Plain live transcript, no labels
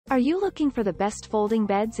Are you looking for the best folding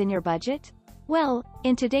beds in your budget? Well,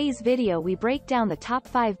 in today's video we break down the top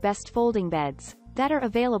 5 best folding beds that are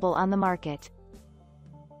available on the market.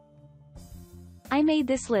 I made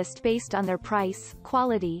this list based on their price,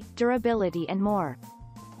 quality, durability and more.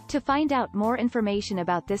 To find out more information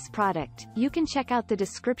about this product, you can check out the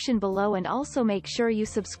description below and also make sure you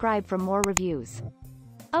subscribe for more reviews.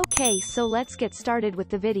 Okay, so let's get started with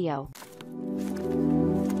the video.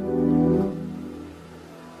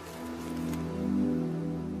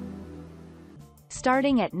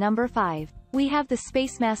 Starting at number 5, we have the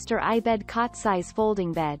SpaceMaster iBED Cot Size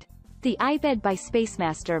Folding Bed. The iBED by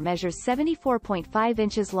SpaceMaster measures 74.5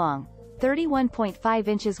 inches long, 31.5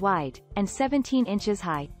 inches wide, and 17 inches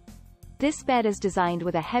high. This bed is designed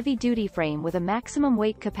with a heavy-duty frame with a maximum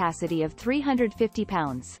weight capacity of 350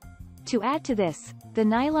 pounds. To add to this, the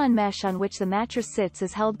nylon mesh on which the mattress sits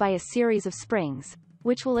is held by a series of springs,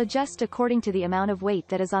 which will adjust according to the amount of weight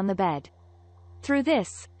that is on the bed. Through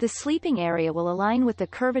this, the sleeping area will align with the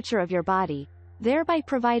curvature of your body, thereby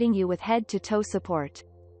providing you with head-to-toe support.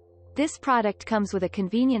 This product comes with a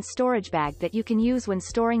convenient storage bag that you can use when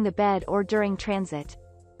storing the bed or during transit.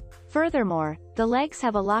 Furthermore, the legs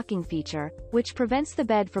have a locking feature, which prevents the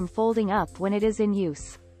bed from folding up when it is in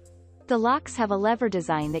use. The locks have a lever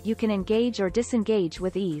design that you can engage or disengage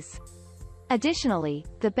with ease. Additionally,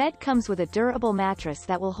 the bed comes with a durable mattress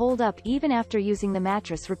that will hold up even after using the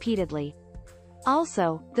mattress repeatedly.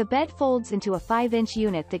 Also, the bed folds into a 5-inch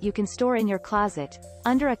unit that you can store in your closet,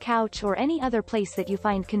 under a couch or any other place that you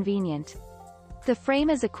find convenient. The frame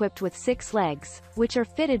is equipped with 6 legs, which are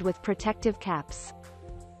fitted with protective caps.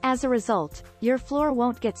 As a result, your floor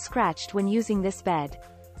won't get scratched when using this bed.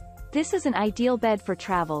 This is an ideal bed for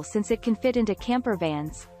travel since it can fit into camper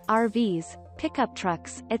vans, RVs, pickup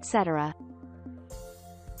trucks, etc.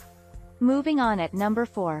 Moving on at number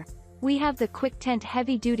 4, we have the Quictent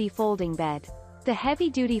Heavy-Duty Folding Bed. The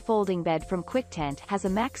heavy-duty folding bed from Quictent has a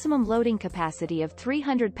maximum loading capacity of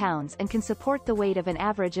 300 pounds and can support the weight of an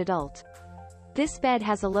average adult. This bed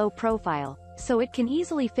has a low profile, so it can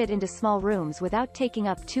easily fit into small rooms without taking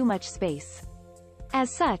up too much space. As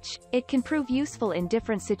such, it can prove useful in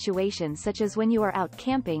different situations such as when you are out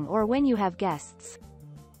camping or when you have guests.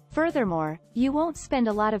 Furthermore, you won't spend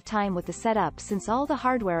a lot of time with the setup since all the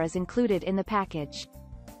hardware is included in the package.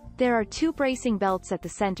 There are 2 bracing belts at the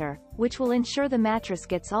center, which will ensure the mattress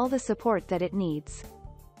gets all the support that it needs.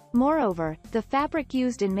 Moreover, the fabric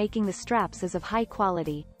used in making the straps is of high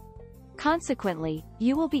quality. Consequently,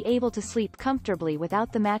 you will be able to sleep comfortably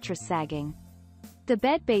without the mattress sagging. The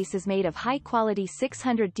bed base is made of high-quality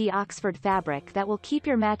 600D Oxford fabric that will keep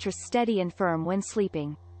your mattress steady and firm when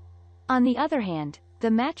sleeping. On the other hand,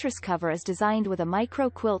 the mattress cover is designed with a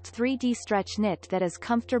micro-quilt 3D stretch knit that is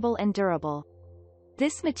comfortable and durable.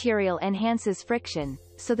 This material enhances friction,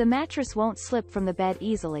 so the mattress won't slip from the bed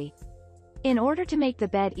easily. In order to make the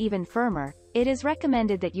bed even firmer, it is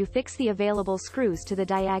recommended that you fix the available screws to the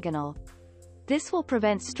diagonal. This will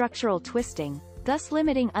prevent structural twisting, thus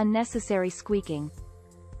limiting unnecessary squeaking.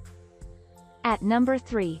 At number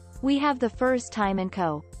 3, we have the FirsTime &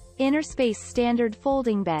 Co. InnerSpace Standard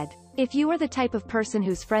Folding Bed. If you are the type of person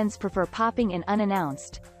whose friends prefer popping in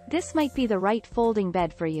unannounced, this might be the right folding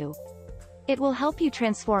bed for you. It will help you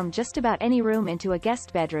transform just about any room into a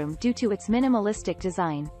guest bedroom due to its minimalistic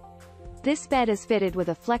design. This bed is fitted with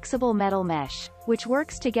a flexible metal mesh, which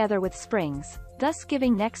works together with springs, thus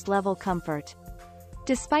giving next-level comfort.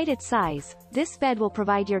 Despite its size, this bed will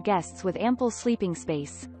provide your guests with ample sleeping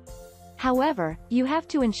space. However, you have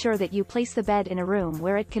to ensure that you place the bed in a room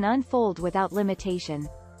where it can unfold without limitation.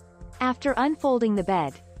 After unfolding the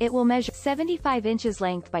bed, it will measure 75 inches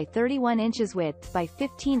length by 31 inches width by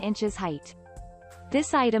 15 inches height.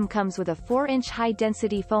 This item comes with a 4-inch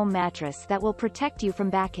high-density foam mattress that will protect you from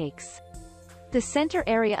backaches. The center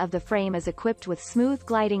area of the frame is equipped with smooth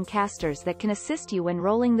gliding casters that can assist you when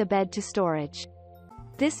rolling the bed to storage.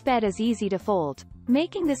 This bed is easy to fold,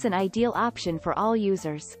 making this an ideal option for all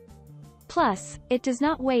users. Plus, it does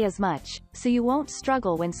not weigh as much, so you won't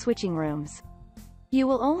struggle when switching rooms. You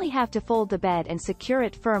will only have to fold the bed and secure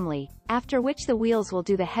it firmly, after which the wheels will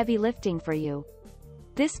do the heavy lifting for you.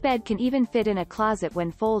 This bed can even fit in a closet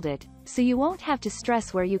when folded, so you won't have to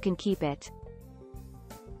stress where you can keep it.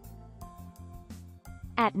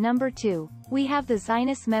 At number 2, we have the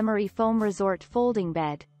Zinus Memory Foam Resort Folding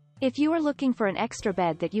Bed. If you are looking for an extra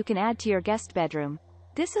bed that you can add to your guest bedroom,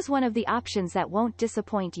 this is one of the options that won't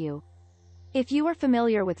disappoint you. If you are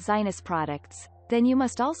familiar with Zinus products, then you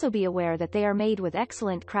must also be aware that they are made with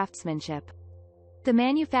excellent craftsmanship. The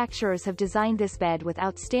manufacturers have designed this bed with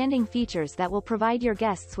outstanding features that will provide your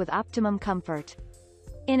guests with optimum comfort.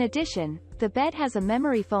 In addition, The bed has a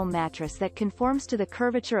memory foam mattress that conforms to the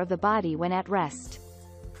curvature of the body when at rest.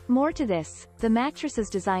 More to this, the mattress is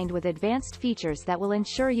designed with advanced features that will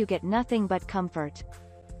ensure you get nothing but comfort.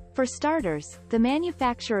 For starters, the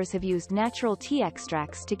manufacturers have used natural tea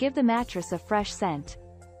extracts to give the mattress a fresh scent.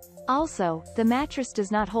 Also, the mattress does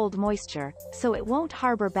not hold moisture, so it won't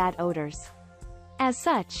harbor bad odors. As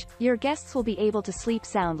such, your guests will be able to sleep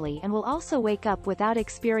soundly and will also wake up without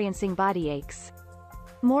experiencing body aches.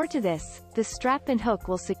 More to this, the strap and hook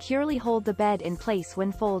will securely hold the bed in place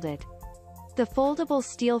when folded. The foldable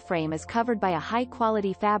steel frame is covered by a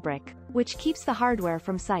high-quality fabric, which keeps the hardware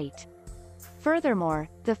from sight. Furthermore,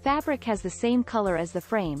 the fabric has the same color as the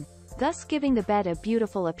frame, thus giving the bed a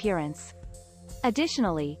beautiful appearance.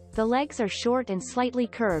 Additionally, the legs are short and slightly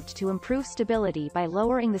curved to improve stability by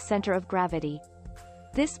lowering the center of gravity.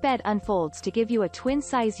 This bed unfolds to give you a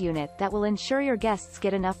twin-size unit that will ensure your guests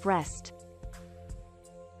get enough rest.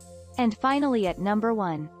 And finally at number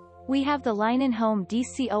 1. We have the Linon Home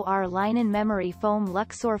Dcor Linon Memory Foam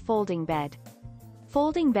Luxor Folding Bed.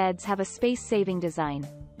 Folding beds have a space-saving design,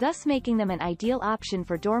 thus making them an ideal option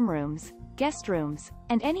for dorm rooms, guest rooms,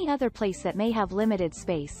 and any other place that may have limited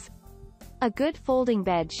space. A good folding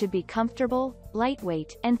bed should be comfortable,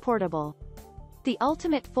 lightweight, and portable. The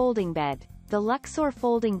ultimate folding bed, the Luxor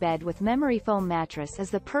Folding Bed with memory foam mattress is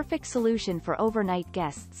the perfect solution for overnight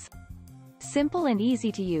guests. Simple and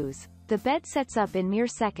easy to use, the bed sets up in mere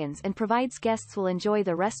seconds and provides guests will enjoy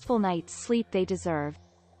the restful night's sleep they deserve.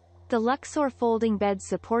 The Luxor Folding Bed's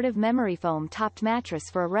supportive memory foam topped mattress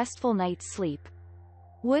for a restful night's sleep.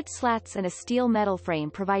 Wood slats and a steel metal frame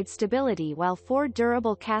provide stability while 4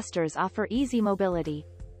 durable casters offer easy mobility.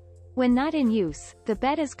 When not in use, the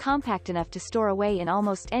bed is compact enough to store away in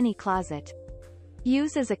almost any closet.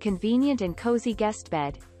 Use as a convenient and cozy guest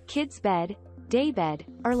bed, kids bed, day bed,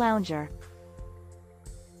 or lounger.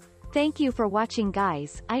 Thank you for watching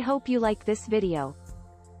guys, I hope you like this video.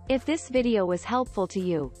 If this video was helpful to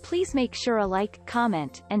you, please make sure a like,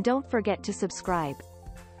 comment, and don't forget to subscribe.